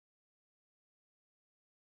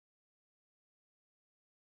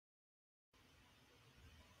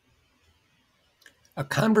A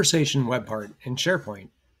conversation web part in SharePoint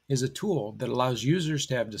is a tool that allows users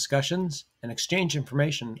to have discussions and exchange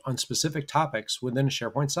information on specific topics within a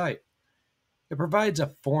SharePoint site. It provides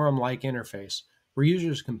a forum-like interface where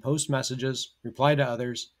users can post messages, reply to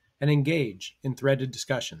others, and engage in threaded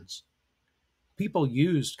discussions. People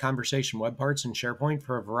use conversation web parts in SharePoint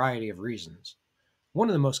for a variety of reasons. One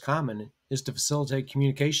of the most common is to facilitate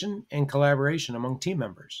communication and collaboration among team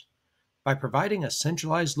members. By providing a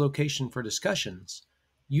centralized location for discussions,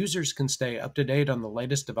 users can stay up to date on the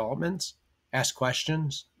latest developments, ask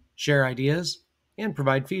questions, share ideas, and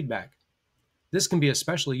provide feedback. This can be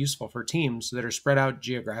especially useful for teams that are spread out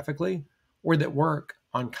geographically or that work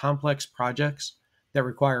on complex projects that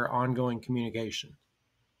require ongoing communication.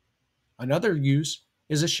 Another use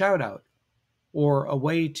is a shout out or a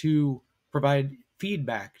way to provide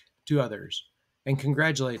feedback to others and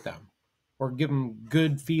congratulate them or give them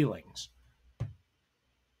good feelings.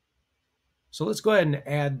 So let's go ahead and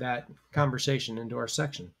add that conversation into our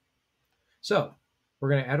section. So we're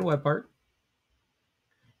going to add a web part,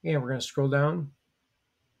 and we're going to scroll down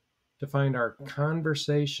to find our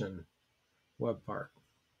conversation web part.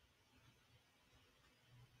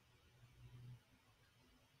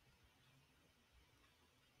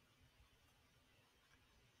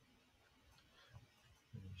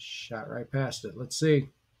 Shot right past it. Let's see.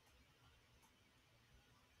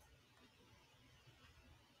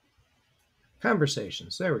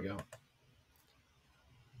 Conversations. There we go.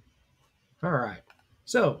 All right.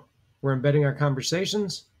 So we're embedding our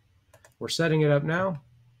conversations. We're setting it up now.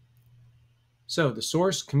 So the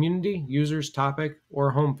source, community, users, topic,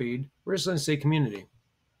 or home feed. We're just going to say community.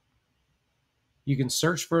 You can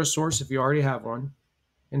search for a source if you already have one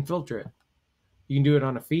and filter it. You can do it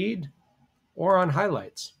on a feed or on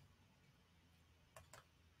highlights.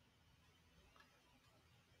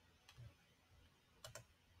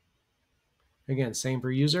 Again, same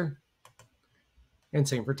for user and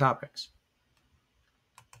same for topics.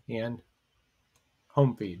 And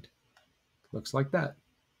home feed looks like that.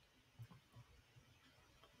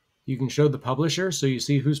 You can show the publisher so you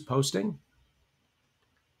see who's posting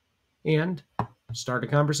and start a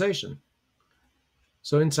conversation.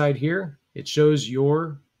 So inside here, it shows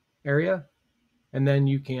your area, and then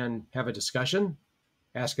you can have a discussion,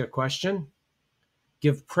 ask a question,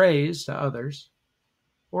 give praise to others,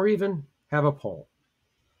 or even have a poll.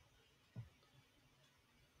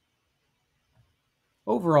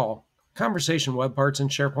 Overall, conversation web parts in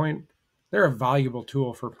SharePoint, they're a valuable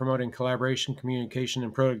tool for promoting collaboration, communication,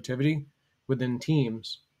 and productivity within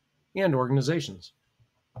teams and organizations.